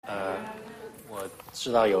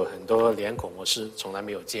知道有很多脸孔我是从来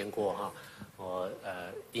没有见过哈。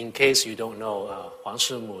In case you don't know， 黄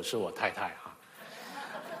师母是我太太哈。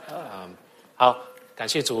好，感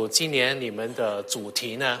谢主，今年你们的主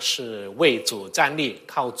题呢是为主站立，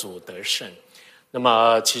靠主得胜。那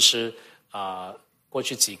么其实过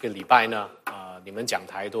去几个礼拜呢，你们讲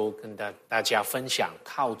台都跟大家分享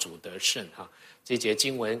靠主得胜哈。这节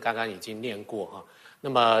经文刚刚已经念过哈。那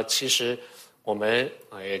么其实我们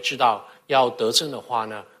也知道，要得胜的话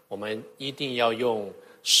呢，我们一定要用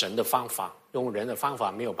神的方法，用人的方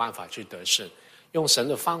法没有办法去得胜。用神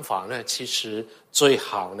的方法呢，其实最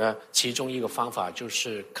好呢，其中一个方法就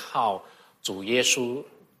是靠主耶稣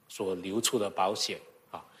所流出的宝血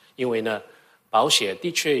啊，因为呢，宝血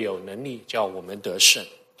的确有能力叫我们得胜。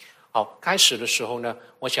好，开始的时候呢，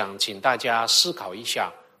我想请大家思考一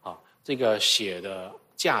下啊，这个血的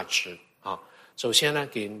价值啊。首先呢，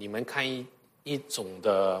给你们看一种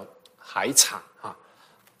的海产啊，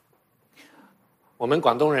我们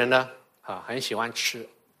广东人呢很喜欢吃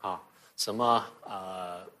啊，什么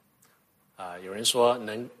有人说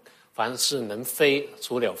凡是能飞，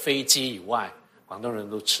除了飞机以外，广东人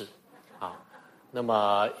都吃啊。那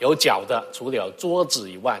么有脚的，除了桌子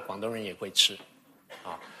以外，广东人也会吃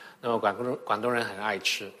啊。那么广东人很爱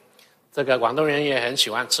吃，这个广东人也很喜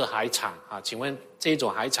欢吃海产啊。请问这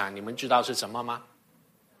种海产你们知道是什么吗？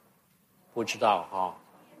不知道哈。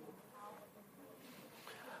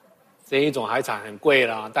这一种海产很贵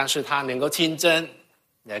了，但是它能够清蒸，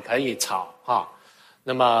也可以炒哈。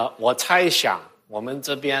那么我猜想我们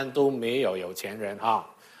这边都没有钱人哈，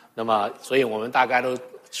那么所以我们大概都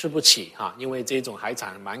吃不起哈，因为这种海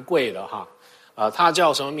产蛮贵的哈。它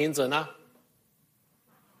叫什么名字呢？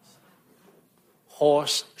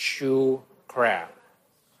 Horseshoe crab，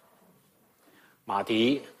 马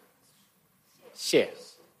蹄蟹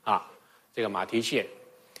啊，这个马蹄蟹。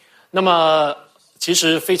那么其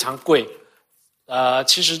实非常贵，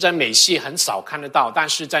其实在美系很少看得到，但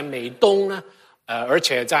是在美东呢，而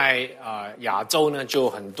且在亚洲呢，就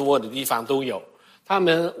很多的地方都有。他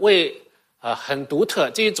们很独特，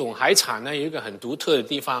这种海产呢有一个很独特的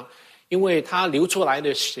地方，因为它流出来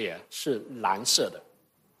的血是蓝色的，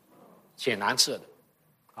浅蓝色的，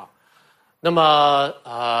啊，那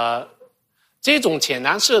么这种浅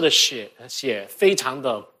蓝色的血非常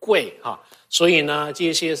的贵哈。所以呢，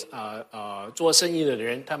这些做生意的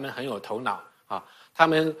人，他们很有头脑啊。他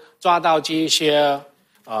们抓到这些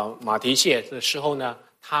马蹄蟹的时候呢，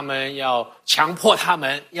他们要强迫他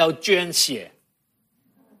们要捐血，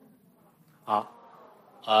啊，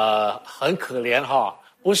很可怜哈。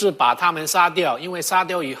不是把他们杀掉，因为杀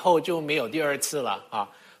掉以后就没有第二次了啊。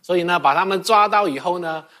所以呢，把他们抓到以后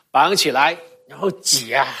呢，绑起来。然后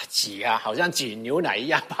挤啊，好像挤牛奶一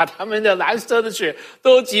样，把他们的蓝色的血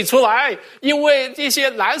都挤出来。因为这些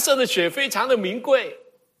蓝色的血非常的名贵，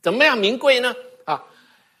怎么样名贵呢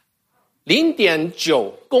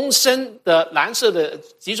？0.9公升的蓝色的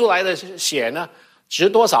挤出来的血呢，值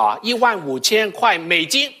多少啊？15000块美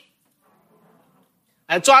金。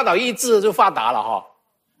抓到一只就发达了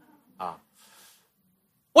哈。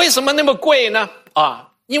为什么那么贵呢？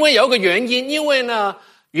因为有个原因，因为呢。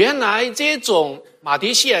原来这种马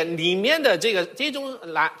蹄蟹里面的这种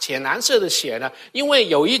浅蓝色的血呢，因为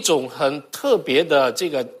有一种很特别的这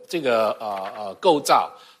个构造，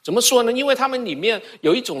怎么说呢？因为它们里面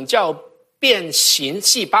有一种叫变形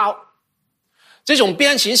细胞，这种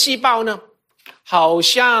变形细胞呢，好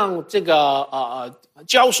像这个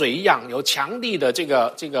胶水一样，有强力的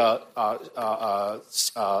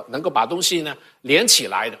能够把东西呢连起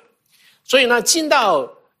来的，所以呢，进到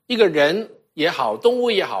一个人也好，动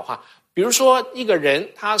物也好哈，比如说一个人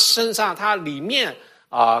他身上他里面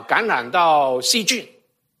感染到细菌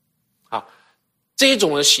这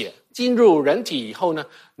种的血进入人体以后呢，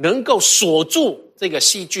能够锁住这个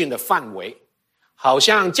细菌的范围，好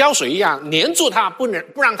像胶水一样黏住它，不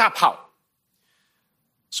让它跑。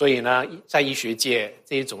所以呢，在医学界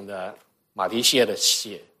这种的马蹄蟹的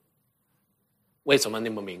血为什么那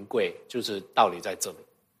么名贵，就是道理在这里。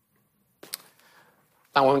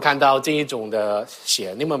当我们看到这一种的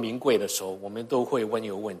血那么名贵的时候，我们都会问一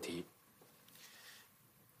个问题：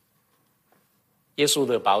耶稣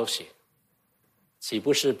的宝血岂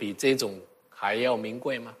不是比这种还要名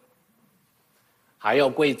贵吗？还要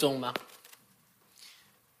贵重吗？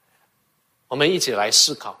我们一起来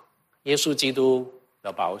思考耶稣基督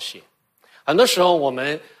的宝血。很多时候我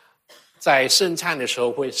们在圣餐的时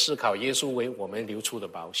候会思考耶稣为我们流出的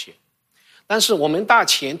宝血，但是我们大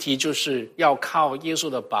前提就是要靠耶稣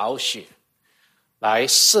的宝血来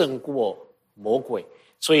胜过魔鬼。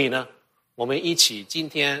所以呢，我们今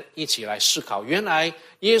天一起来思考，原来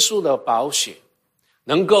耶稣的宝血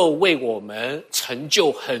能够为我们成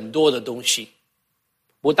就很多的东西，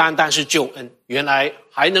不单单是救恩，原来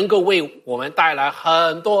还能够为我们带来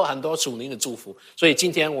很多很多属灵的祝福。所以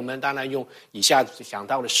今天我们当然用以下讲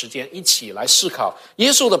到的时间一起来思考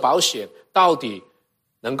耶稣的宝血到底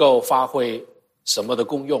能够发挥什么的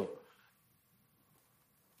功用。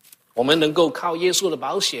我们能够靠耶稣的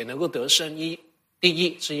宝血能够得胜，第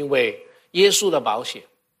一是因为耶稣的宝血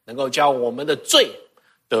能够叫我们的罪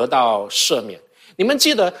得到赦免。你们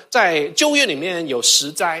记得在旧约里面有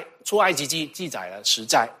10灾，出埃及记记载了10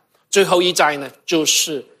灾，最后一灾呢就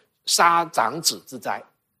是杀长子之灾。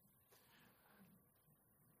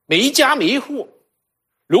每一家每一户，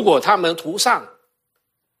如果他们涂上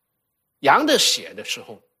羊的血的时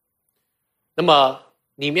候，那么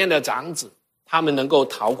里面的长子他们能够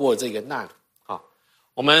逃过这个难啊。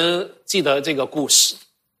我们记得这个故事。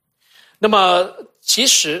那么其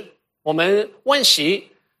实我们问习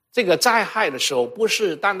这个灾害的时候，不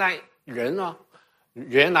是单单人啊，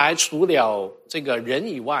原来除了这个人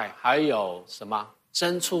以外，还有什么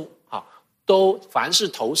牲畜啊，都凡是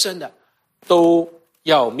投生的都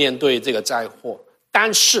要面对这个灾祸。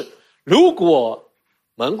但是如果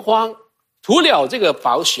蛮荒涂了这个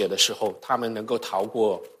宝血的时候，他们能够逃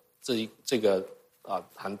过这个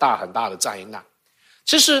很大很大的灾难。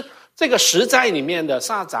其实这个10灾里面的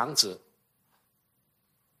杀长子，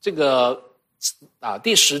这个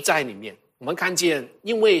第10灾里面，我们看见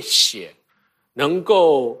因为血能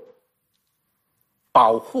够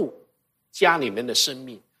保护家里面的生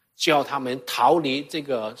命，叫他们逃离这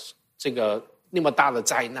个那么大的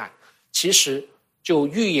灾难，其实就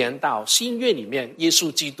预言到新约里面耶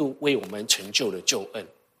稣基督为我们成就的救恩。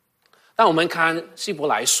当我们看希伯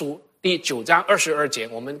来书第9章22节，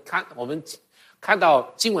我们看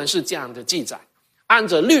到经文是这样的记载：按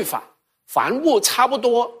着律法，凡物差不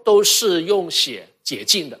多都是用血洁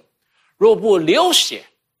净的，若不流血，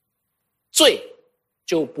罪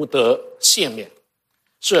就不得赦免。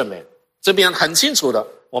这边很清楚的，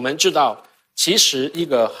我们知道其实一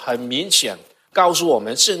个很明显告诉我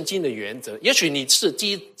们圣经的原则。也许你是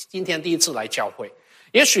今天第一次来教会，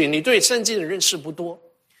也许你对圣经的认识不多，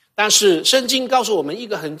但是圣经告诉我们一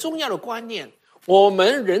个很重要的观念：我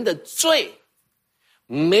们人的罪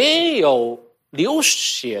没有流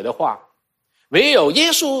血的话，没有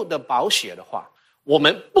耶稣的宝血的话，我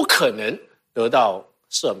们不可能得到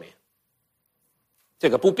赦免，这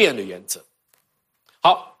个不变的原则。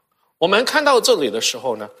好，我们看到这里的时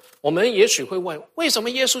候呢，我们也许会问，为什么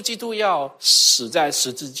耶稣基督要死在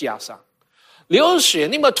十字架上，流血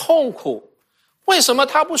那么痛苦，为什么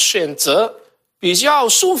他不选择比较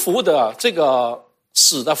舒服的这个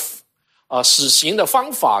死刑的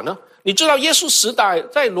方法呢？你知道耶稣时代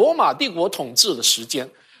在罗马帝国统治的时间，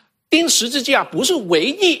钉十字架不是唯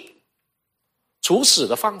一处死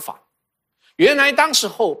的方法。原来当时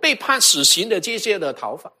候被判死刑的这些的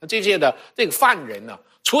这个犯人呢，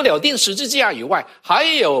除了钉十字架以外，还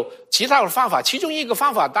有其他的方法。其中一个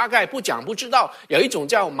方法大概不讲不知道，有一种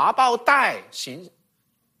叫麻包带刑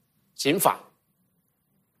法。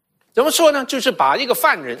怎么说呢？就是把一个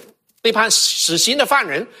犯人，被判死刑的犯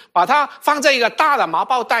人，把他放在一个大的麻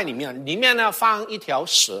包袋里面，里面呢放一条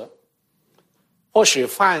蛇，或许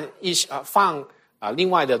放另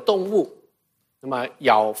外的动物，那么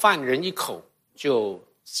咬犯人一口就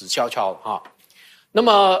死翘翘哈。那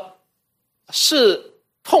么是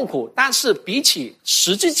痛苦，但是比起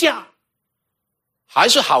十字架还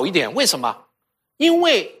是好一点。为什么？因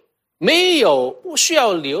为不需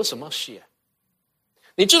要流什么血。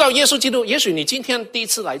你知道耶稣基督，也许你今天第一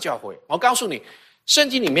次来教会，我告诉你，圣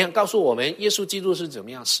经里面告诉我们耶稣基督是怎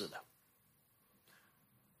么样死的。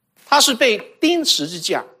他是被钉十字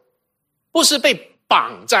架，不是被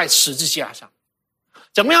绑在十字架上。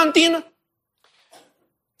怎么样钉呢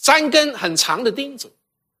？3根很长的钉子，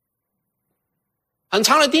很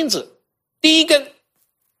长的钉子，第一根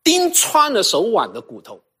钉穿了手腕的骨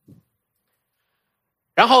头，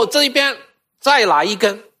然后这一边再来一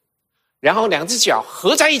根，然后2只脚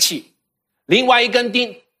合在一起，另外一根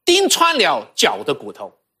钉穿了脚的骨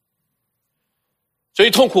头。所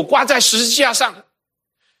以痛苦，挂在十字架上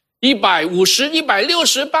，150、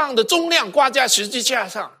160磅的重量挂在十字架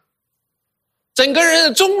上，整个人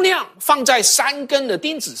的重量放在3根的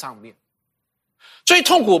钉子上面。最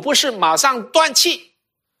痛苦不是马上断气，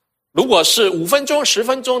如果是5分钟、10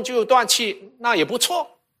分钟就断气，那也不错。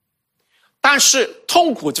但是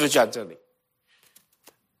痛苦就在这里，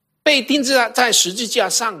被钉在十字架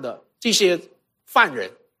上的这些犯人，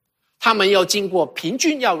他们要经过平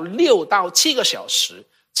均要6到7个小时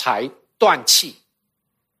才断气。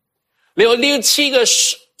6、7个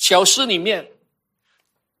小时里面，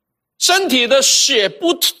身体的血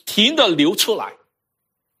不停的流出来，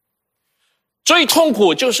最痛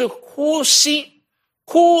苦就是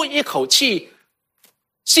呼一口气，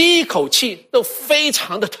吸一口气都非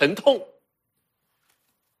常的疼痛。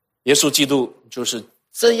耶稣基督就是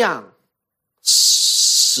这样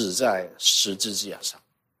死在十字架上。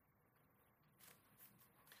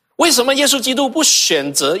为什么耶稣基督不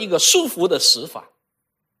选择一个舒服的死法？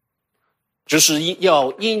就是要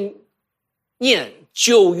应验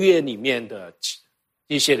旧约里面的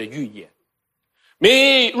一些的预言。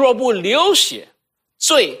你若不流血，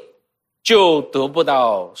罪就得不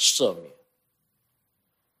到赦免。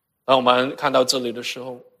当我们看到这里的时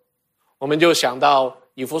候，我们就想到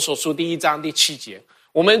以弗所书1章7节，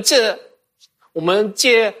我们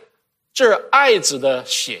借这爱子的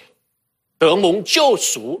血得蒙救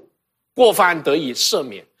赎，过犯得以赦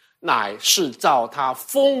免，乃是照他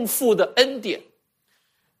丰富的恩典。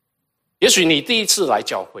也许你第一次来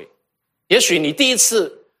教会，也许你第一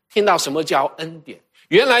次听到什么叫恩典，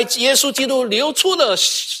原来耶稣基督流出的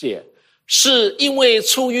血是因为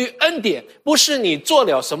出于恩典，不是你做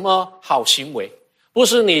了什么好行为，不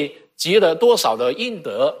是你积了多少的阴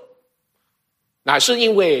德，乃是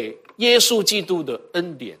因为耶稣基督的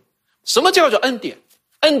恩典。什么叫做恩典？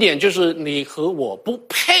恩典就是你和我不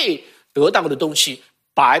配得到的东西，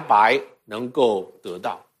白白能够得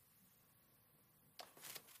到。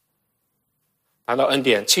谈到恩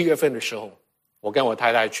典，7月份的时候，我跟我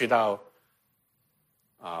太太去到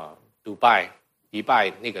迪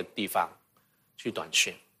拜那个地方去短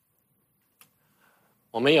宣。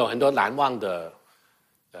我们有很多难忘的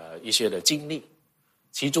一些的经历，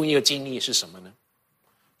其中一个经历是什么呢？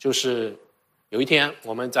就是有一天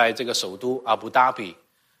我们在这个首都阿布达比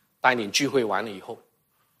带领聚会完了以后，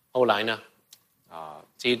后来呢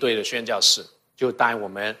这一队的宣教士就带我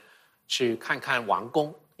们去看看王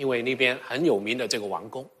宫，因为那边很有名的这个王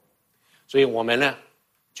宫，所以我们呢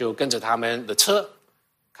就跟着他们的车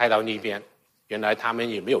开到那边。原来他们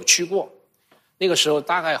也没有去过，那个时候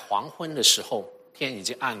大概黄昏的时候，天已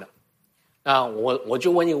经暗了。那我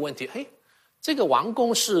就问一个问题，这个王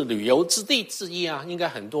宫是旅游之地之一啊，应该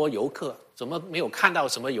很多游客，怎么没有看到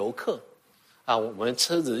什么游客我们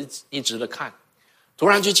车子一直的看，突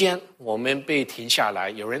然之间我们被停下来，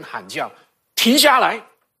有人喊叫停下来，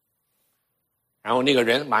然后那个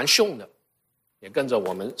人蛮凶的，也跟着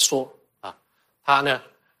我们说他呢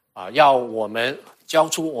要我们交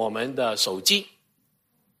出我们的手机，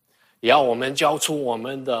也要我们交出我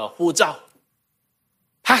们的护照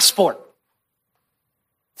passport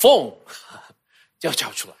phone 就要交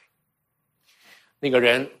出来。那个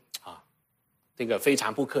人那个非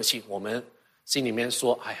常不客气，我们心里面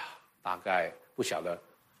说大概不晓得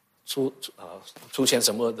出现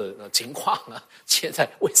什么的情况了，现在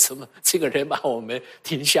为什么这个人把我们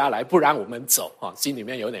停下来不让我们走心里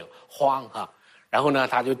面有点慌然后呢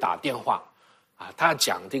他就打电话他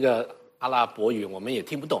讲这个阿拉伯语我们也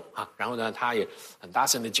听不懂然后呢他也很大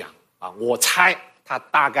声的讲我猜他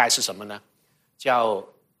大概是什么呢，叫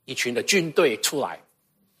一群的军队出来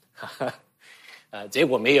结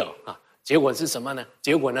果没有结果是什么呢？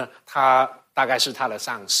结果呢他大概是他的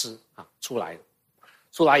上司出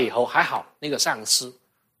来以后，还好那个上司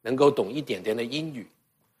能够懂一点点的英语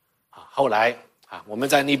后来我们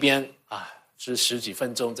在那边是10几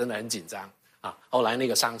分钟，真的很紧张后来那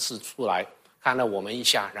个上司出来看了我们一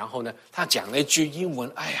下，然后呢他讲了一句英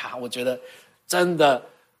文，我觉得真的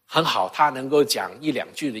很好，他能够讲1、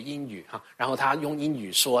2句的英语然后他用英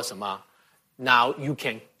语说什么 Now you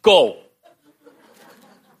can go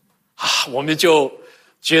我们就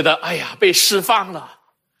觉得被释放了。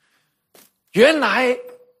原来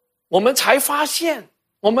我们才发现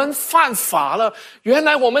我们犯法了，原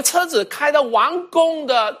来我们车子开到王宫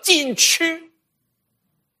的禁区，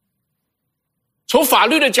从法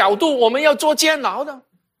律的角度我们要坐监牢的，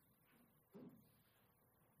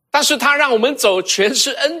但是他让我们走全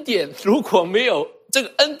是恩典，如果没有这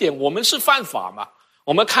个恩典我们是犯法嘛，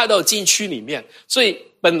我们开到禁区里面。所以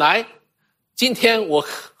本来今天我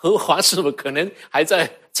和黄师傅可能还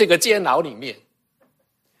在这个监牢里面，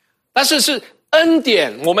但是是恩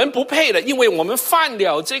典，我们不配的，因为我们犯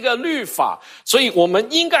了这个律法，所以我们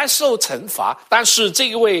应该受惩罚。但是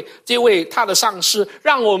这位他的上司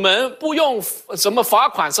让我们不用什么罚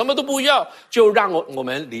款，什么都不要，就让我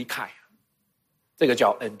们离开，这个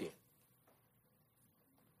叫恩典。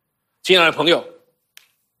亲爱的朋友，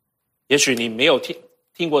也许你没有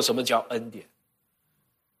听过什么叫恩典。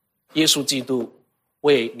耶稣基督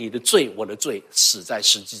为你的罪我的罪死在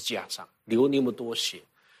十字架上，流那么多血，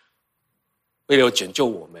为了拯救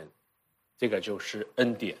我们，这个就是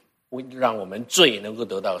恩典，让我们罪能够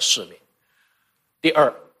得到赦免。第二，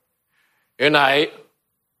原来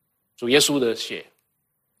主耶稣的血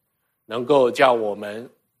能够叫我们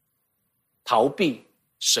逃避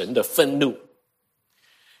神的愤怒。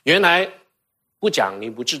原来不讲你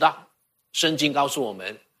不知道，圣经告诉我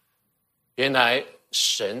们，原来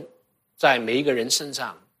神在每一个人身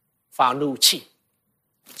上发怒气。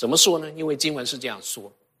怎么说呢？因为经文是这样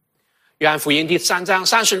说，约翰福音第3章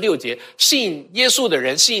36节，信耶稣的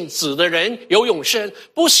人，信子的人有永生，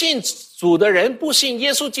不信主的人，不信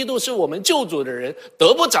耶稣基督是我们救主的人，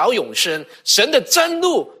得不着永生。神的真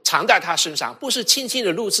怒藏在他身上，不是轻轻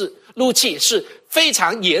的怒气，是非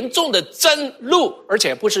常严重的真怒，而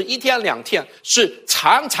且不是1天2天，是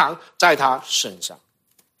常常在他身上。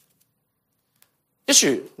也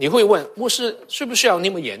许你会问，牧师需不需要那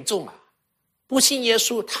么严重啊？不信耶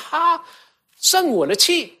稣，他生我的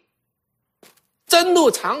气，真怒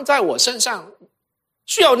藏在我身上，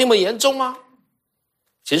需要那么严重吗？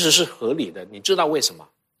其实是合理的，你知道为什么？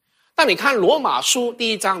但你看罗马书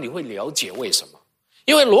第1章，你会了解为什么。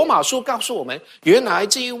因为罗马书告诉我们，原来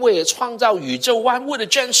这一位创造宇宙万物的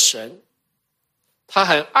真神，他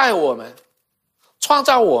很爱我们，创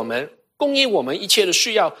造我们，供应我们一切的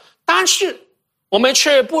需要，但是我们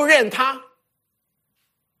却不认他，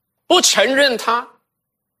不承认他，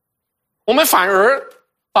我们反而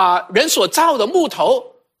把人所造的木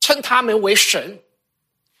头称他们为神。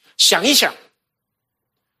想一想，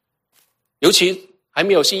尤其还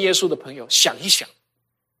没有信耶稣的朋友，想一想，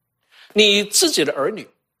你自己的儿女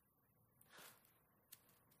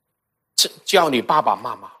叫你爸爸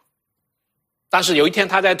妈妈，但是有一天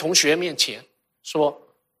他在同学面前说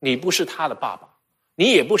你不是他的爸爸，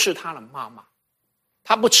你也不是他的妈妈，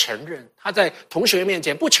他不承认，他在同学面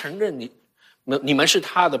前不承认你们是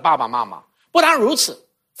他的爸爸妈妈。不但如此，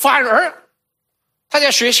反而他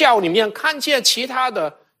在学校里面看见其他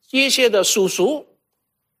的一些的叔叔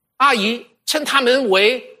阿姨称他们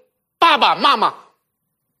为爸爸妈妈，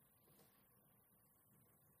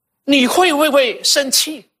你会不会生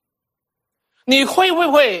气？你会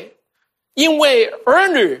不会因为儿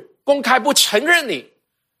女公开不承认你，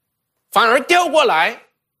反而调过来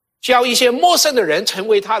叫一些陌生的人成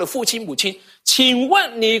为他的父亲母亲？请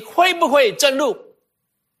问你会不会震怒？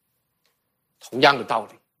同样的道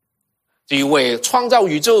理，这一位创造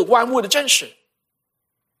宇宙万物的真神，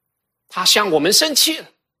他向我们生气了，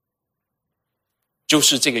就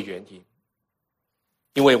是这个原因，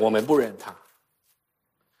因为我们不认他。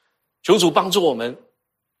求主帮助我们，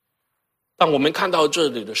当我们看到这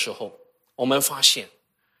里的时候，我们发现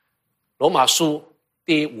罗马书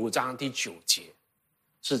第5章第9节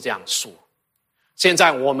是这样说，现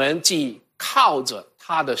在我们既靠着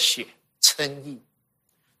他的血称义，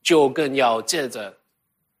就更要借着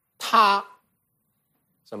他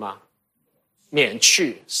什么免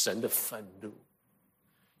去神的愤怒。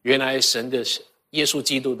原来神的耶稣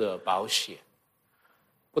基督的宝血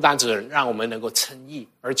不单只让我们能够称义，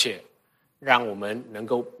而且让我们能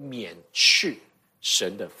够免去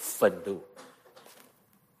神的愤怒。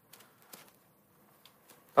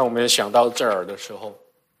当我们想到这儿的时候，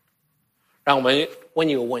让我们问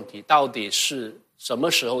一个问题，到底是什么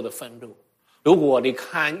时候的愤怒？如果你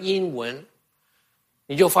看英文，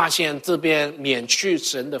你就发现这边免去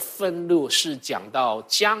神的愤怒是讲到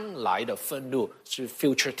将来的愤怒，是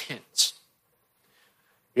future tense。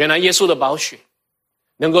 原来耶稣的宝血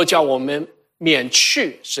能够叫我们免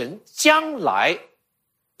去神将来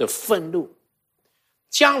的愤怒。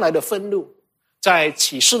将来的愤怒在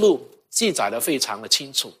启示录记载的非常的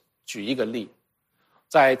清楚。举一个例，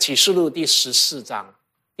在启示录第14章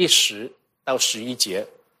第10到11节，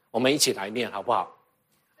我们一起来念好不好？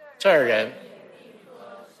这人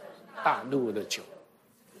大怒的酒，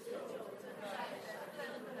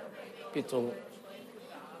必中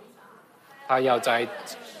他要在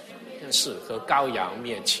天使和羔羊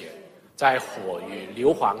面前，在火与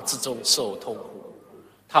硫磺之中受痛苦，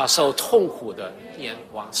他受痛苦的烟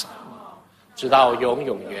往上，直到永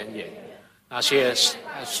永远远。那些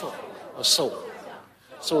受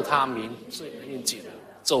他名字的，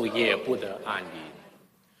昼夜不得安宁。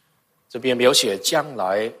这边描写将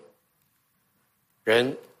来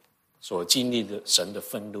人所经历的神的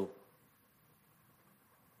愤怒。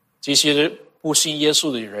这些不信耶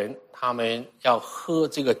稣的人，他们要喝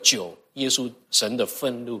这个酒，耶稣神的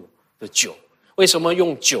愤怒的酒。为什么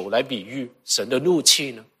用酒来比喻神的怒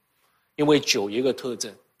气呢？因为酒有一个特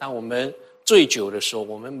征，当我们醉酒的时候，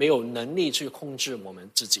我们没有能力去控制我们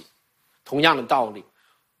自己。同样的道理，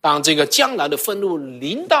当这个将来的愤怒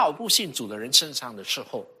临到不信主的人身上的时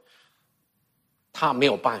候，他没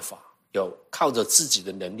有办法有靠着自己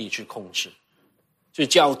的能力去控制，去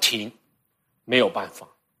叫停，没有办法。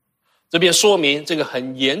这边说明这个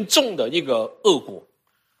很严重的一个恶果。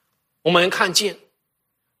我们看见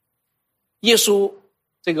耶稣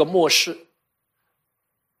这个末世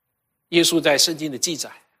耶稣在圣经的记载，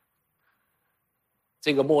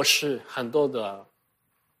这个末世很多的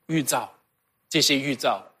预兆，这些预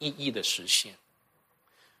兆一一的实现。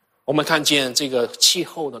我们看见这个气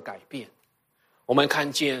候的改变，我们看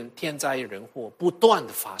见天灾人祸不断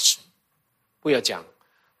的发生。不要讲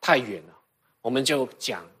太远了，我们就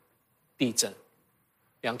讲地震。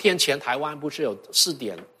2天前台湾不是有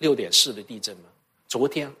6.4的地震吗？昨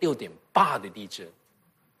天6.8的地震。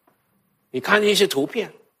你看一些图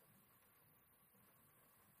片，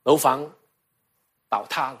楼房倒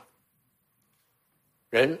塌了，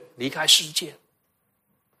人离开世界。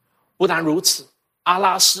不但如此，阿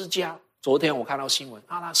拉斯加，昨天我看到新闻，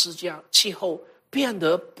阿拉斯加气候变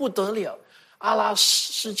得不得了，阿拉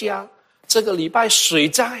斯加这个礼拜水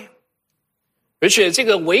灾，而且这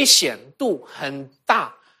个危险度很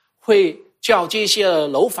大，会叫这些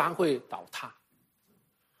楼房会倒塌。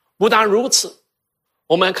不但如此，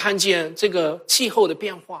我们看见这个气候的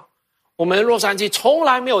变化，我们洛杉矶从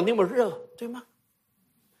来没有那么热，对吗？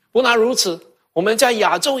不但如此，我们在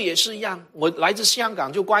亚洲也是一样，我来自香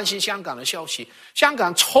港就关心香港的消息，香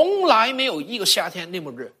港从来没有一个夏天那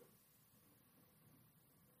么热。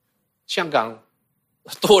香港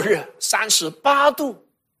多热，38度。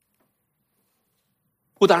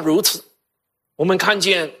不但如此，我们看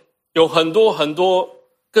见有很多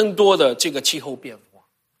更多的这个气候变化。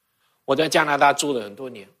我在加拿大住了很多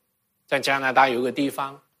年，在加拿大有一个地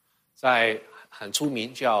方很出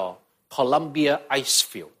名，叫 Columbia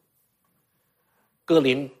Icefield， 哥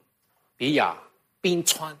伦比亚冰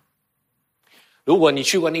川。如果你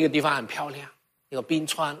去过那个地方，很漂亮，那个冰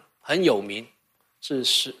川很有名，是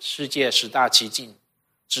世界10大奇景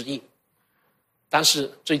之一。但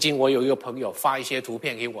是最近我有一个朋友发一些图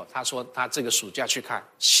片给我，他说他这个暑假去看，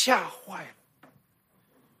吓坏了，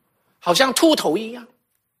好像秃头一样，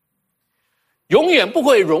永远不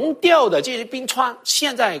会融掉的这些冰川，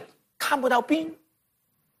现在看不到冰。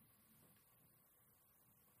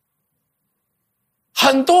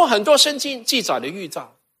很多圣经记载的预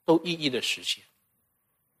兆都一一的实现。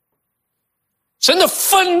神的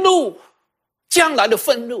愤怒，将来的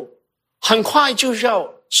愤怒很快就是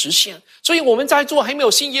要实现。所以我们在座还没有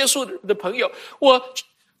信耶稣的朋友，我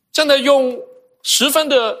真的用十分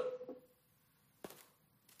的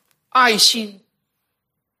爱心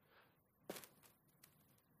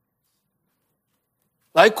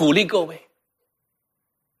来鼓励各位，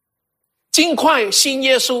尽快信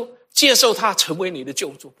耶稣，接受他成为你的救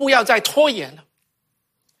主，不要再拖延了。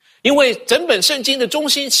因为整本圣经的中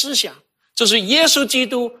心思想就是耶稣基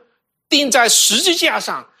督钉在十字架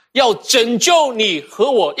上，要拯救你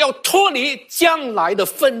和我，要脱离将来的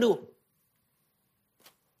愤怒。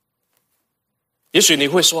也许你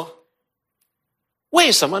会说，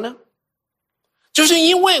为什么呢？就是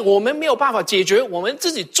因为我们没有办法解决我们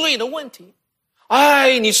自己罪的问题。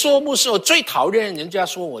你说牧师，我最讨厌人家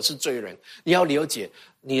说我是罪人。你要了解，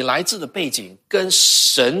你来自的背景跟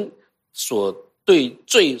神所对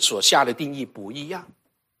罪所下的定义不一样。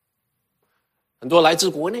很多来自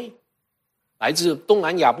国内，来自东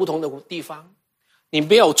南亚不同的地方，你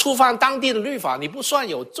没有触犯当地的律法，你不算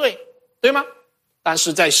有罪，对吗？但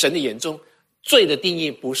是在神的眼中，罪的定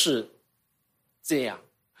义不是这样。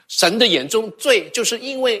神的眼中，罪就是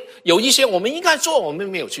因为有一些我们应该做，我们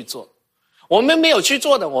没有去做。我们没有去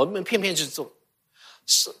做的，我们偏偏去做。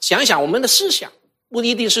想一想，我们的思想不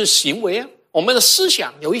一定是行为啊，我们的思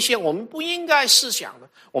想有一些我们不应该思想的，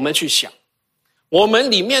我们去想。我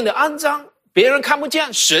们里面的肮脏，别人看不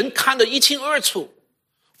见，神看得一清二楚。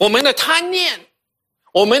我们的贪念，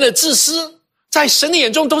我们的自私，在神的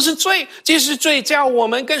眼中都是罪。这是罪，叫我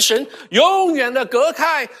们跟神永远的隔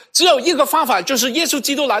开。只有一个方法，就是耶稣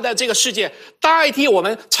基督来到这个世界，代替我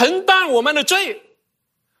们承担我们的罪，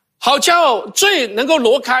好叫罪能够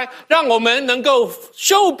挪开，让我们能够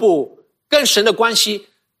修补跟神的关系，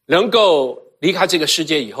能够离开这个世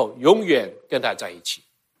界以后，永远跟他在一起。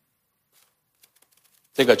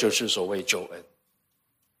这个就是所谓救恩。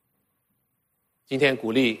今天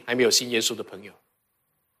鼓励还没有信耶稣的朋友，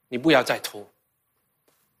你不要再拖，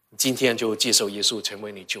今天就接受耶稣成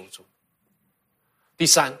为你救主。第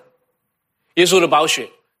三，耶稣的宝血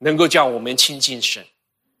能够叫我们亲近神。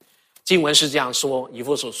经文是这样说，以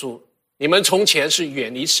弗所书，你们从前是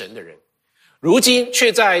远离神的人，如今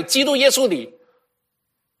却在基督耶稣里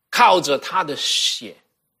靠着他的血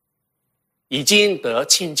已经得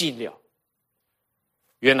亲近了。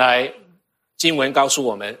原来经文告诉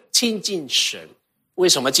我们亲近神。为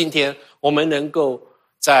什么今天我们能够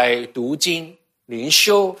在读经灵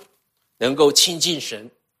修能够亲近神，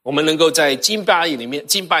我们能够在敬拜里面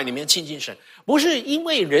亲近神，不是因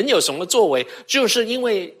为人有什么作为，就是因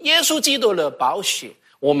为耶稣基督的宝血，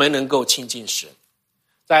我们能够亲近神。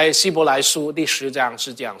在希伯来书第10章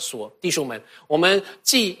是这样说：弟兄们，我们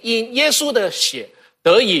既因耶稣的血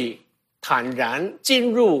得以坦然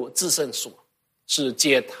进入至圣所，是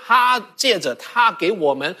借着他给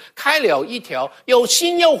我们开了一条又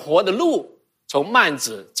新又活的路，从幔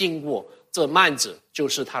子经过，这幔子就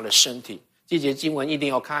是他的身体。这节经文一定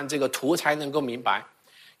要看这个图才能够明白。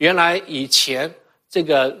原来以前这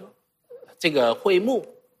个会幕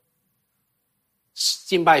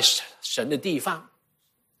敬拜神的地方，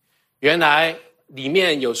原来里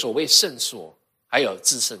面有所谓圣所，还有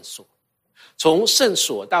至圣所。从圣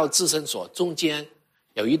所到至圣所中间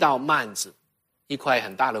有一道幔子，一块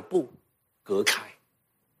很大的布隔开。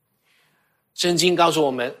圣经告诉我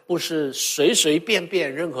们，不是随随便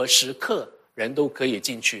便任何时刻人都可以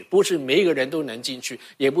进去，不是每一个人都能进去，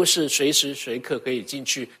也不是随时随刻可以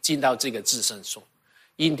进到这个至圣所，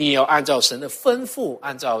一定要按照神的吩咐，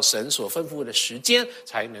按照神所吩咐的时间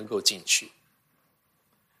才能够进去。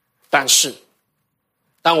但是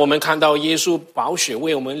当我们看到耶稣宝血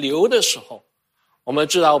为我们流的时候，我们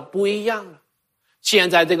知道不一样了。现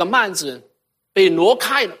在这个幔子被挪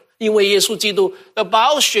开了，因为耶稣基督的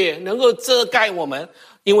宝血能够遮盖我们，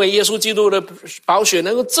因为耶稣基督的宝血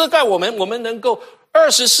能够遮盖我们，我们能够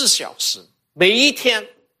24小时，每一天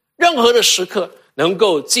任何的时刻能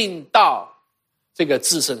够进到这个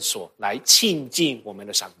至圣所来亲近我们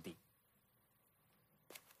的上帝。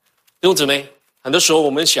弟兄姊妹，很多时候我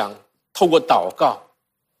们想透过祷告，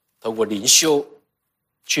透过灵修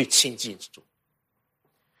去亲近主，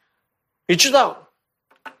你知道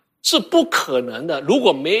是不可能的。如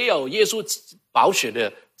果没有耶稣宝血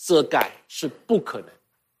的遮盖，是不可能。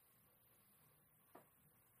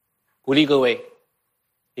鼓励各位，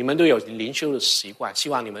你们都有灵修的习惯，希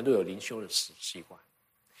望你们都有灵修的习惯。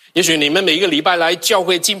也许你们每一个礼拜来教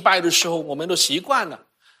会敬拜的时候，我们都习惯了。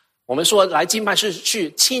我们说来敬拜是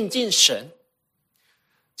去亲近神，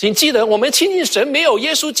请记得，我们亲近神没有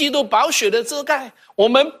耶稣基督宝血的遮盖，我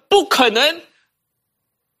们不可能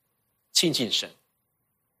亲近神。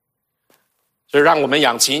所以让我们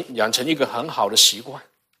养成一个很好的习惯。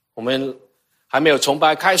我们还没有崇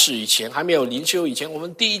拜开始以前，还没有灵修以前，我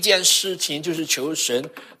们第一件事情就是求神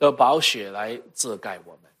的宝血来遮盖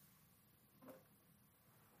我们。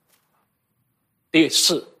第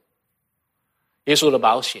4，耶稣的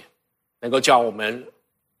宝血能够叫我们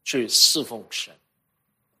去侍奉神。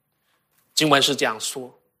经文是这样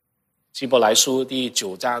说，希伯来书第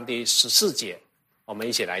9章第14节，我们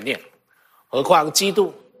一起来念：何况基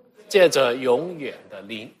督借着永远的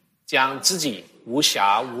灵，将自己无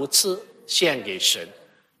瑕无疵献给神，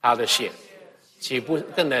他的血岂不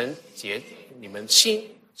更能洁你们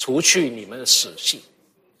心，除去你们的死性，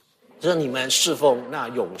让你们侍奉那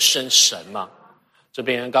永生神吗？这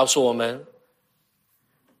边告诉我们，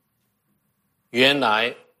原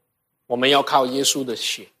来我们要靠耶稣的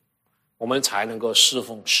血，我们才能够侍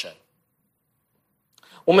奉神。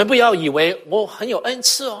我们不要以为我很有恩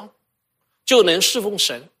赐就能侍奉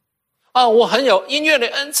神我很有音乐的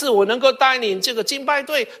恩赐，我能够带领这个敬拜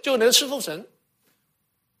队就能侍奉神，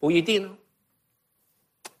不一定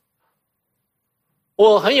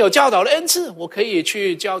我很有教导的恩赐，我可以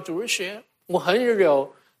去教主日学，我很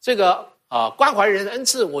有这个关怀人的恩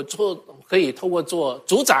赐，我可以透过做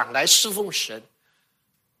组长来侍奉神。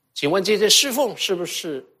请问这些侍奉是不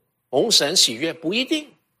是蒙神喜悦？不一定。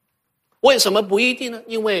为什么不一定呢？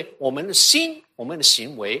因为我们的心，我们的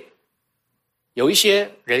行为，有一些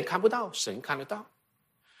人看不到，神看得到。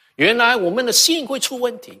原来我们的心会出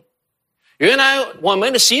问题，原来我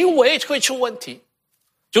们的行为会出问题。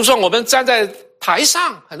就算我们站在台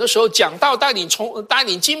上，很多时候讲道带领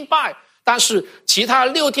敬拜，但是其他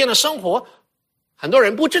6天的生活，很多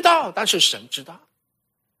人不知道，但是神知道。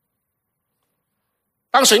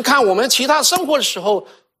当神看我们其他生活的时候，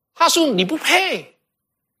他说你不配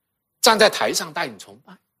站在台上带领崇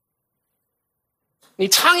拜，你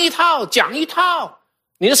唱一套讲一套，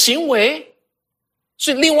你的行为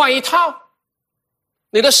是另外一套，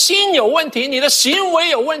你的心有问题，你的行为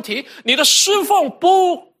有问题，你的侍奉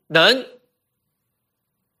不能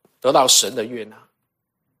得到神的悦纳。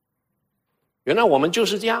原来我们就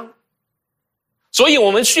是这样，所以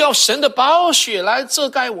我们需要神的宝血来遮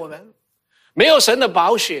盖我们。没有神的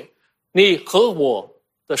宝血，你和我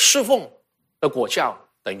的侍奉的果效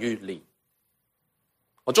等于零。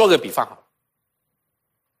我做个比方好了，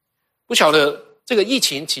不晓得这个疫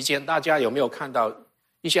情期间大家有没有看到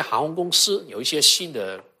一些航空公司有一些新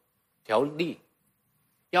的条例，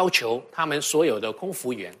要求他们所有的空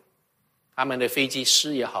服员，他们的飞机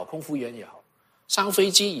师也好，空服员也好，上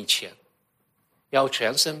飞机以前要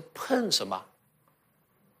全身喷什么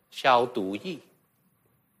消毒液。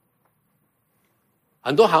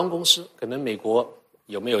很多航空公司，可能美国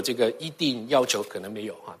有没有这个一定要求？可能没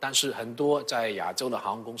有哈，但是很多在亚洲的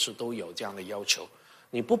航空公司都有这样的要求，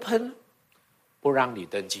你不喷，不让你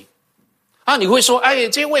登机。啊，你会说，哎，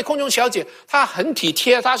这位空中小姐她很体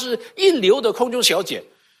贴，她是一流的空中小姐，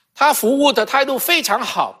她服务的态度非常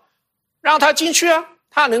好，让她进去啊，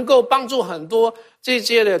她能够帮助很多这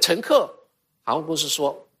些的乘客。航空公司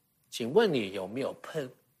说，请问你有没有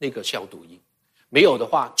喷那个消毒液？没有的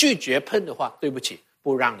话，拒绝喷的话，对不起，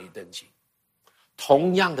不让你登机。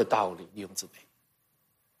同样的道理，弟兄姊妹，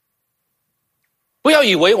不要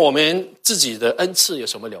以为我们自己的恩赐有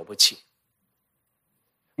什么了不起。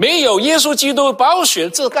没有耶稣基督宝血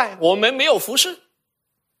遮盖，我们没有服事；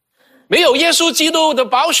没有耶稣基督的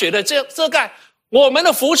宝血的遮盖，我们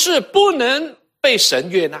的服事不能被神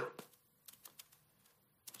悦纳。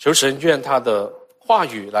求神愿他的话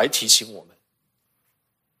语来提醒我们。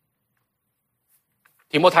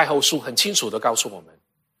提摩太后书很清楚地告诉我们，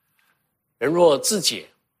人若自洁，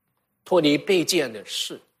脱离卑贱的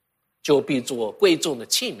事，就必作贵重的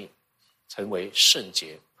器皿，成为圣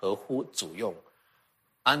洁，合乎主用。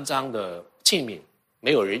肮脏的器皿，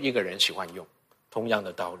没有一个人喜欢用。同样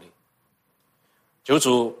的道理，求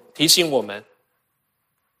主提醒我们，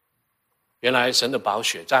原来神的宝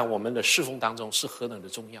血在我们的侍奉当中是何等的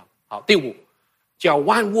重要。好，第五，叫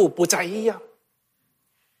万物不再一样。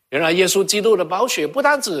原来耶稣基督的宝血不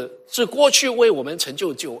单只是过去为我们成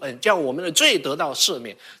就救恩，叫我们的罪得到赦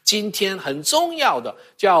免，今天很重要的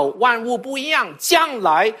叫万物不一样，将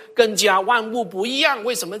来更加万物不一样。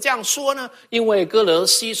为什么这样说呢？因为哥罗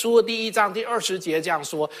西书第1章第20节这样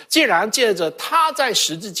说，既然借着他在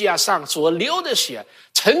十字架上所流的血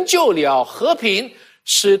成就了和平，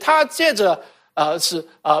使他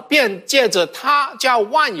便借着他叫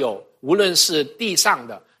万有，无论是地上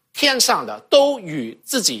的天上的，都与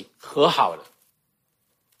自己和好了。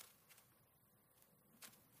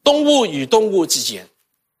动物与动物之间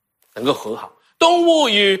能够和好，动物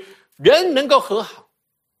与人能够和好，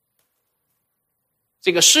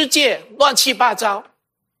这个世界乱七八糟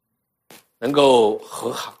能够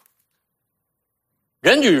和好，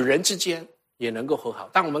人与人之间也能够和好。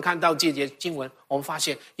当我们看到这节经文，我们发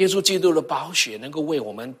现耶稣基督的宝血能够为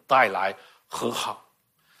我们带来和好。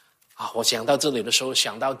我想到这里的时候，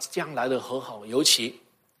想到将来的和好，尤其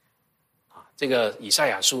这个以赛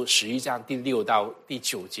亚书11章第6到第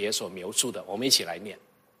9节所描述的，我们一起来念。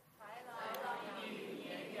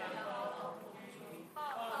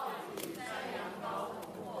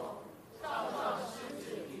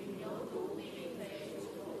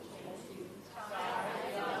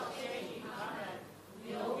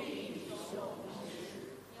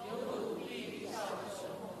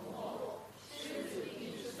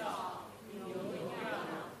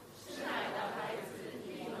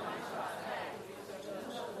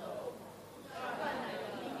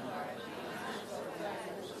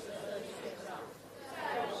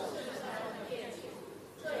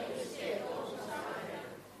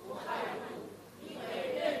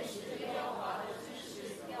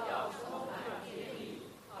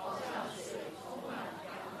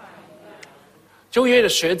旧约的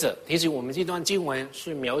学者提醒我们，这段经文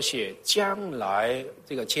是描写将来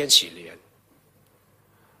这个千禧年，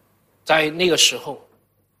在那个时候，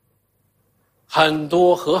很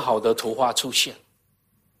多和好的图画出现，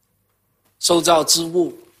受造之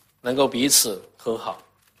物能够彼此和好，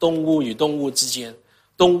动物与动物之间，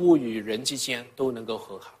动物与人之间都能够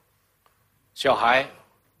和好，小孩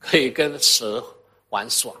可以跟蛇玩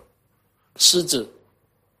耍，狮子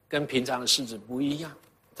跟平常的狮子不一样。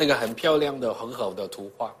这个很漂亮的很好的图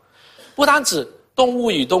画，不单指动物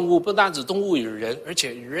与动物，不单指动物与人，而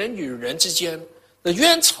且人与人之间的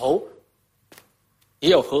冤仇也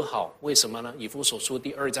有和好。为什么呢？以弗所书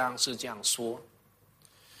第2章是这样说，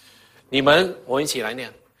我们一起来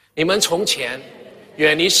念，你们从前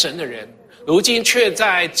远离神的人，如今却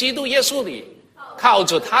在基督耶稣里靠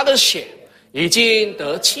着他的血已经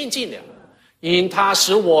得亲近了，因他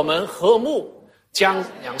使我们和睦，将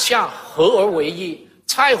两下合而为一，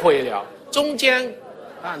拆毁了中间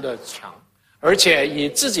的墙，而且以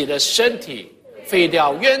自己的身体废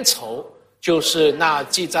掉冤仇，就是那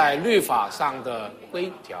记在律法上的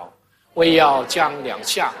规条，为要将两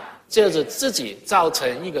下借着自己造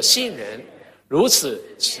成一个新人，如此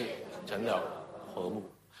使成了和睦。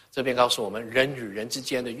这边告诉我们，人与人之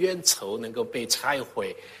间的冤仇能够被拆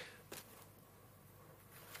毁。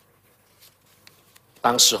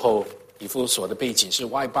当时候以弗所的背景是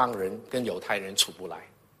外邦人跟犹太人处不来，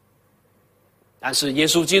但是耶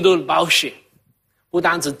稣基督的宝血不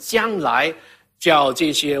单指将来叫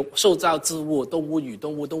这些受造之物，动物与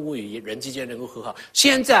动物，动物与人之间能够和好，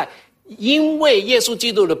现在因为耶稣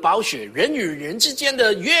基督的宝血，人与人之间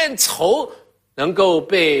的冤仇能够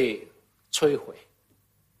被摧毁。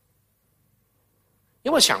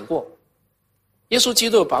有没有想过，耶稣基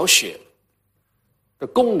督的宝血的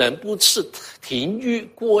功能不是停于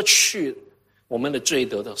过去我们的罪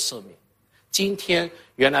得的赦免，今天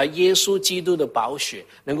原来耶稣基督的宝血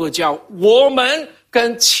能够叫我们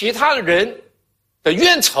跟其他的人的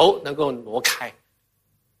冤仇能够挪开，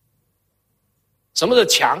什么的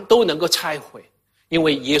墙都能够拆毁，因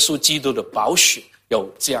为耶稣基督的宝血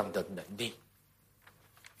有这样的能力。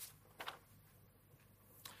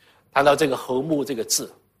谈到这个和睦这个字，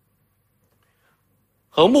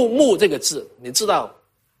和睦木这个字，你知道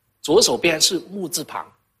左手边是木字旁，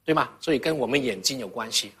对吗？所以跟我们眼睛有关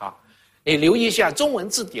系啊。你留意一下中文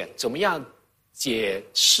字典怎么样解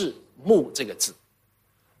释木这个字。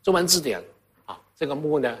中文字典啊，这个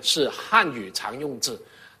木呢是汉语常用字，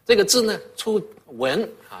这个字呢出文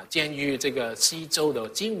啊，见于这个西周的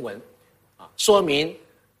经文啊，说明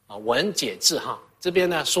啊文解字哈。这边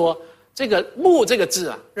呢说这个木这个字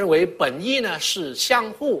啊，认为本意呢是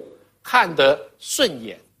相互看得顺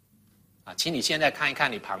眼啊，请你现在看一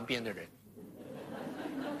看你旁边的人，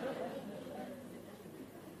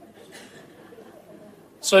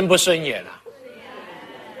顺不顺眼啊？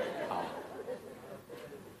好，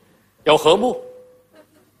有和睦。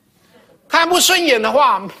看不顺眼的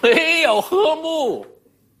话，没有和睦。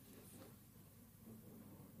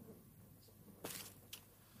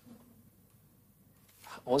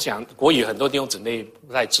我想国语很多弟兄姊妹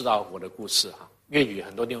不太知道我的故事哈，粤语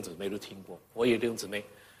很多弟兄姊妹都听过。国语弟兄姊妹，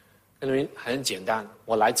因为很简单，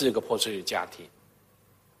我来自一个破碎的家庭。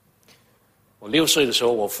我6岁的时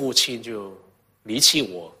候，我父亲就离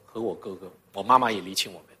弃我和我哥哥，我妈妈也离弃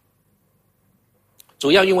我们。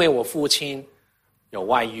主要因为我父亲有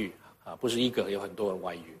外遇啊，不是一个，有很多人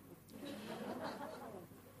外遇。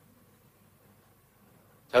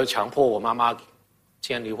他就强迫我妈妈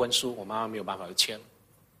签离婚书，我妈妈没有办法就签。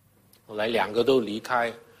后来2个都离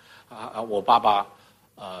开，我爸爸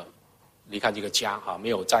离开这个家哈，没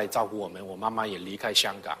有再照顾我们，我妈妈也离开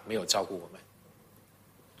香港，没有照顾我们，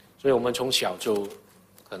所以我们从小就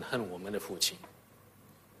很恨我们的父亲。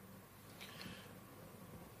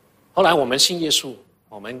后来我们信耶稣，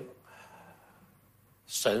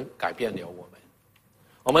神改变了我们，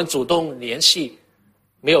我们主动联系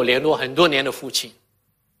没有联络很多年的父亲。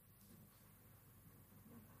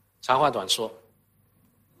长话短说，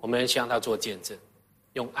我们向他做见证，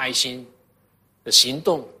用爱心的行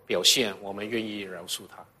动表现我们愿意饶恕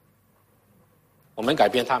他。我们改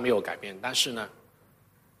变他没有改变，但是呢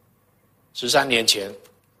13年前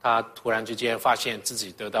他突然之间发现自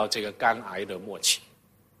己得到这个肝癌的末期，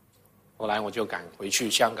后来我就赶回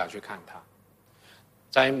去香港去看他，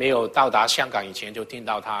在没有到达香港以前就听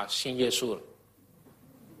到他信耶稣了。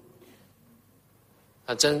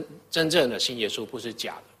他真正的信耶稣，不是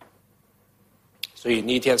假的。所以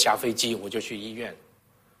那天下飞机我就去医院，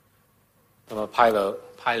那么拍了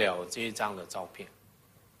这一张的照片。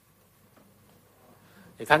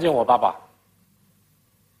你看见我爸爸，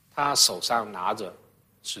他手上拿着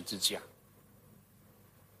十字架。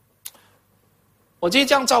我这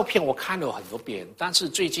张照片我看了很多遍，但是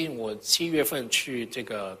最近我7月份去这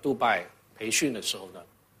个杜拜培训的时候呢，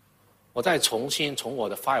我再重新从我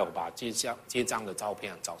的 file 把这张的照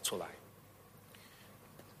片找出来，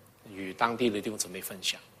与当地的弟兄姊妹分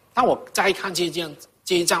享。当我再看这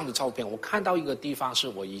一张的照片，我看到一个地方是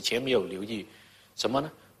我以前没有留意，什么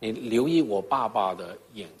呢？你留意我爸爸的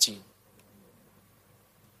眼睛，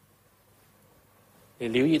你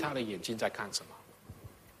留意他的眼睛在看什么？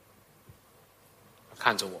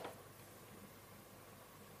看着我。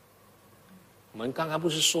我们刚刚不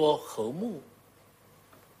是说和睦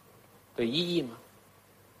的意义吗？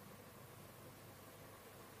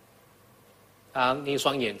他那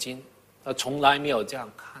双眼睛，他从来没有这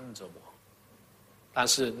样看着我，但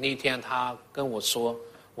是那天他跟我说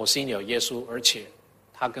我信了耶稣，而且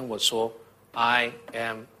他跟我说 I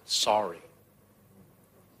am sorry。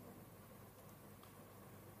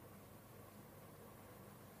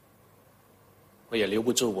 我也留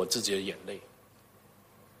不住我自己的眼泪，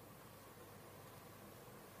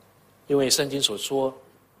因为圣经所说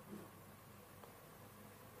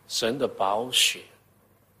神的宝血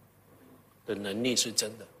的能力是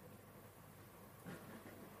真的。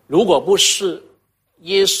如果不是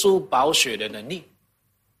耶稣宝血的能力，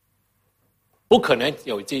不可能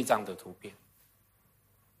有这张的图片。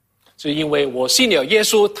是因为我信了耶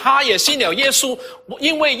稣，他也信了耶稣，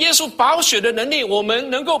因为耶稣宝血的能力，我们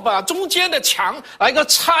能够把中间的墙来个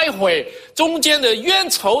拆毁，中间的冤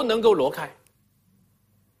仇能够挪开。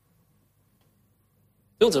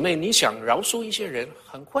弟兄姊妹，你想饶恕一些人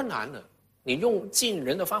很困难的，你用尽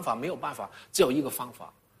人的方法没有办法，只有一个方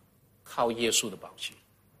法，靠耶稣的宝血。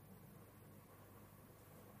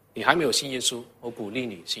你还没有信耶稣，我鼓励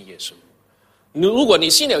你信耶稣。如果你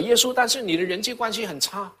信了耶稣，但是你的人际关系很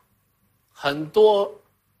差，很多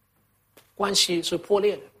关系是破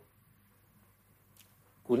裂的，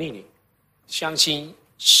鼓励你相信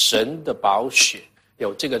神的宝血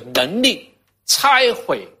有这个能力拆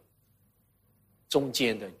毁中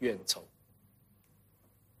间的怨仇。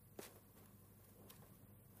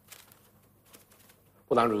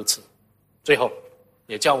不但如此，最后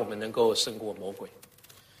也叫我们能够胜过魔鬼。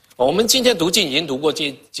我们今天读经已经读过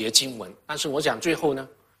这节经文，但是我想最后呢，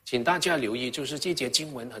请大家留意，就是这节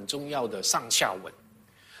经文很重要的上下文。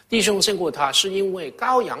弟兄胜过他，是因为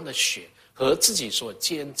羔羊的血和自己所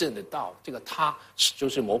见证的道，这个他就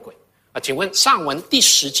是魔鬼啊。请问上文第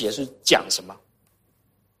10节是讲什么？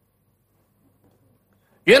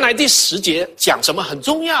原来第10节讲什么很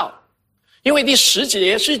重要，因为第10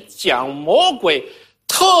节是讲魔鬼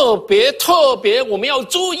特别我们要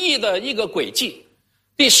注意的一个轨迹。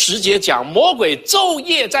第10节讲魔鬼昼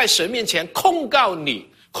夜在神面前控告你，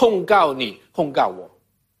控告我。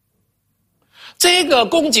这个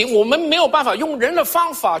攻击我们没有办法用人的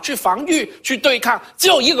方法去防御去对抗，只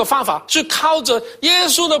有一个方法，是靠着耶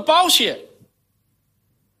稣的宝血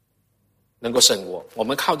能够胜过。我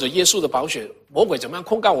们靠着耶稣的宝血，魔鬼怎么样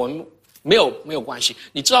控告我们没有关系。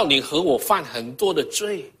你知道你和我犯很多的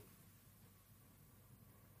罪，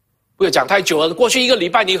不要讲太久了，过去1个礼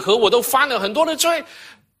拜你和我都犯了很多的罪，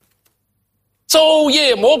昼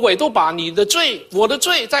夜魔鬼都把你的罪我的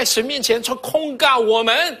罪在神面前去控告我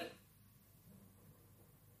们。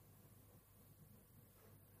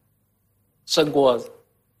胜过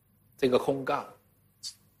这个控告，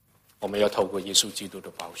我们要透过耶稣基督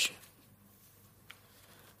的宝血。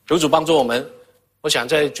求主帮助我们。我想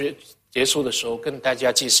在结束的时候跟大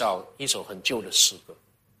家介绍一首很旧的诗歌。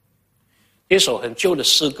一首很旧的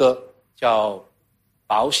诗歌叫《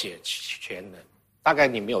宝血全能》，大概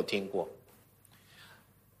你没有听过。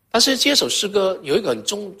但是这首诗歌有一个很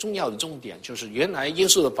重要的重点，就是原来耶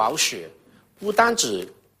稣的宝血不单指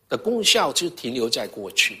的功效就停留在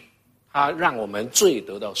过去，它让我们罪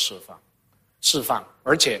得到释放，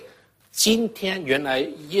而且今天原来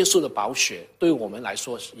耶稣的宝血对我们来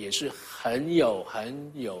说也是很有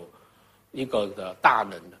一个的大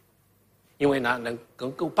能的，因为呢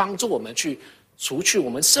能够帮助我们去除去我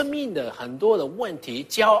们生命的很多的问题，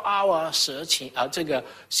骄傲啊、这个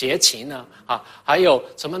邪情呢还有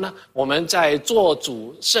什么呢？我们在做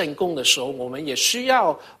主圣工的时候，我们也需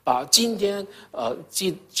要把今天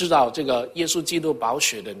知道这个耶稣基督宝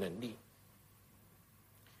血的能力。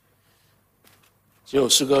这首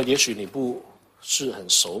诗歌也许你不是很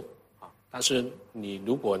熟但是你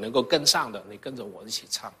如果能够跟上的，你跟着我一起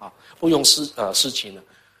唱不用诗情了。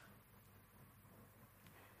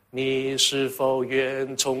你是否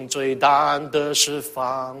愿从罪担得释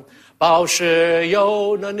放？宝血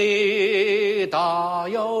有能力，大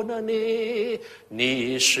有能力。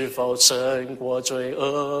你是否胜过罪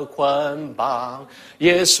恶捆绑？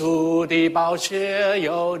耶稣的宝血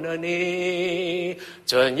有能力，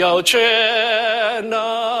真有全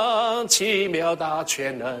能，奇妙大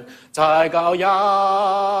全能，在羔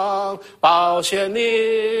羊宝血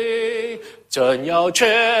里。真有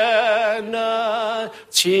全能，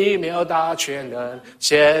奇妙大全能，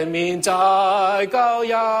显明在羔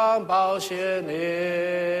羊宝血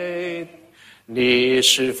里。你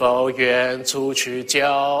是否愿除去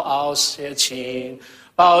骄傲邪情？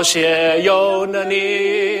宝血有能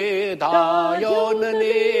力，大有能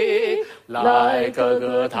力。来哥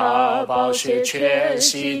哥他宝血全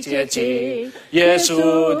洗洁净，耶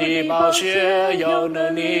稣的宝血有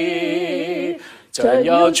能力。真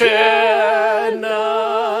有全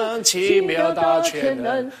能，奇妙大全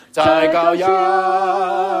能，在羔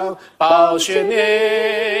羊宝血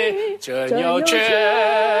里。真有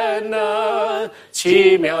全能，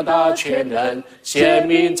奇妙大全能，显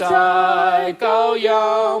明在羔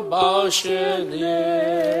羊宝血里。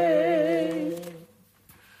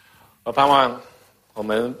我盼望我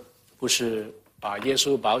们不是把耶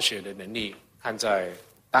稣宝血的能力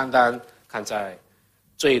单单看在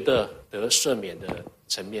罪得赦免的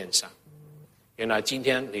层面上。原来今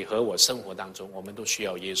天你和我生活当中，我们都需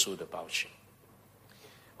要耶稣的宝血。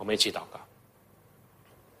我们一起祷告。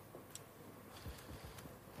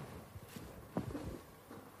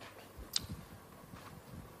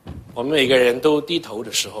我们每个人都低头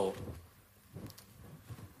的时候，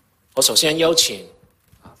我首先邀请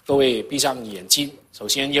各位闭上眼睛。首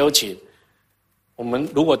先邀请我们，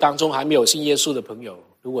如果当中还没有信耶稣的朋友，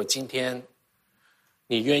如果今天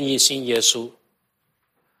你愿意信耶稣，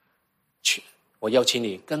我邀请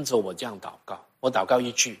你跟着我这样祷告。我祷告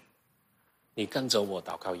一句，你跟着我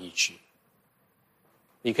祷告一句。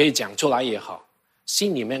你可以讲出来也好，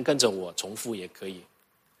心里面跟着我重复也可以。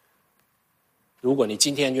如果你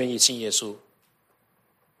今天愿意信耶稣，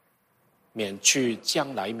免去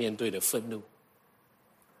将来面对的愤怒，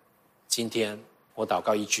今天我祷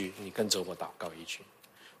告一句，你跟着我祷告一句。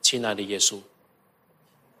亲爱的耶稣，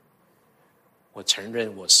我承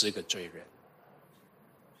认我是个罪人，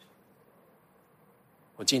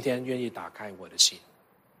我今天愿意打开我的心，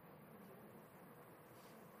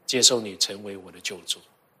接受你成为我的救主。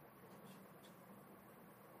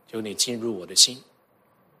求你进入我的心，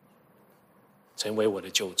成为我的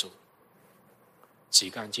救主，洗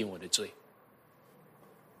干净我的罪。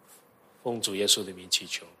奉主耶稣的名祈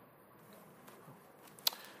求。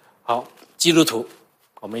好，基督徒，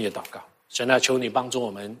我们也祷告，神啊，求你帮助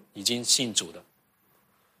我们已经信主的，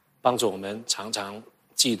帮助我们常常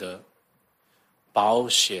记得宝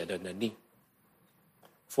血的能力。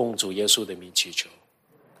奉主耶稣的名祈求，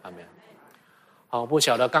阿们。好，不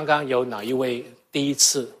晓得刚刚有哪一位第一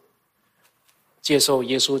次接受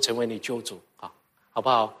耶稣成为你救主啊？好不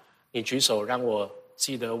好？你举手让我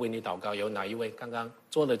记得为你祷告。有哪一位刚刚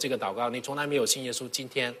做了这个祷告，你从来没有信耶稣，今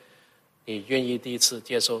天你愿意第一次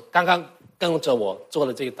接受，刚刚跟着我做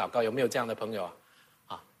了这个祷告，有没有这样的朋友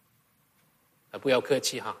啊？不要客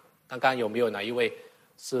气哈。刚刚有没有哪一位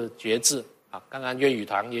是决志啊？刚刚粤语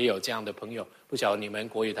堂也有这样的朋友，不晓得你们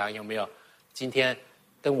国语堂有没有今天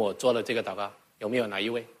跟我做了这个祷告，有没有哪一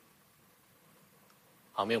位？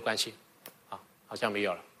好，没有关系，好，好像没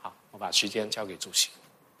有了。好，我把时间交给主席。